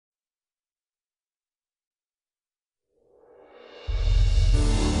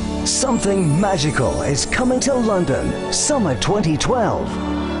Something magical is coming to London, summer 2012.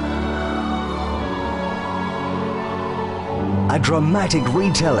 A dramatic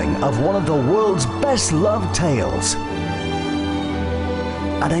retelling of one of the world's best-loved tales.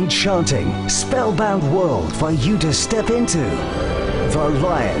 An enchanting, spellbound world for you to step into. The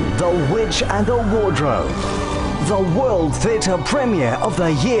Lion, the Witch and the Wardrobe. The World Theatre Premiere of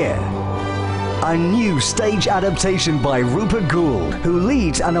the year. A new stage adaptation by Rupert Gould, who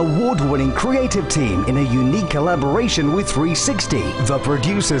leads an award-winning creative team in a unique collaboration with 360, the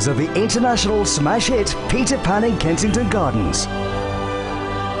producers of the international smash hit Peter Pan in Kensington Gardens.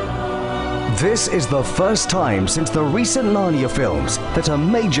 This is the first time since the recent Narnia films that a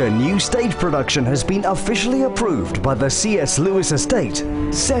major new stage production has been officially approved by the C.S. Lewis estate.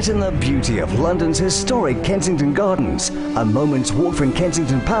 Set in the beauty of London's historic Kensington Gardens, a moment's walk from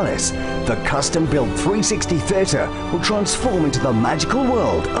Kensington Palace, the custom-built 360 theatre will transform into the magical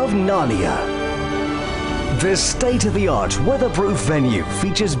world of Narnia. This state-of-the-art weatherproof venue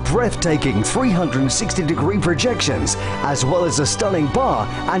features breathtaking 360-degree projections, as well as a stunning bar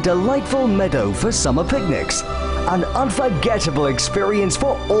and delightful meadow for summer picnics. An unforgettable experience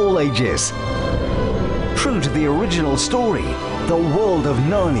for all ages. True to the original story, the world of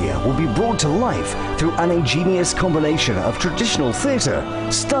Narnia will be brought to life through an ingenious combination of traditional theatre,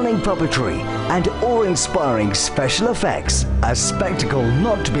 stunning puppetry, and awe-inspiring special effects. A spectacle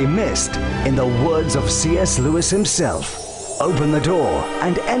not to be missed, in the words of C.S. Lewis himself. Open the door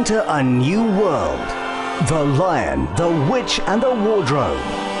and enter a new world. The Lion, the Witch and the Wardrobe.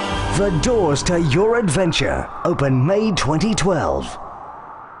 The doors to your adventure open May 2012.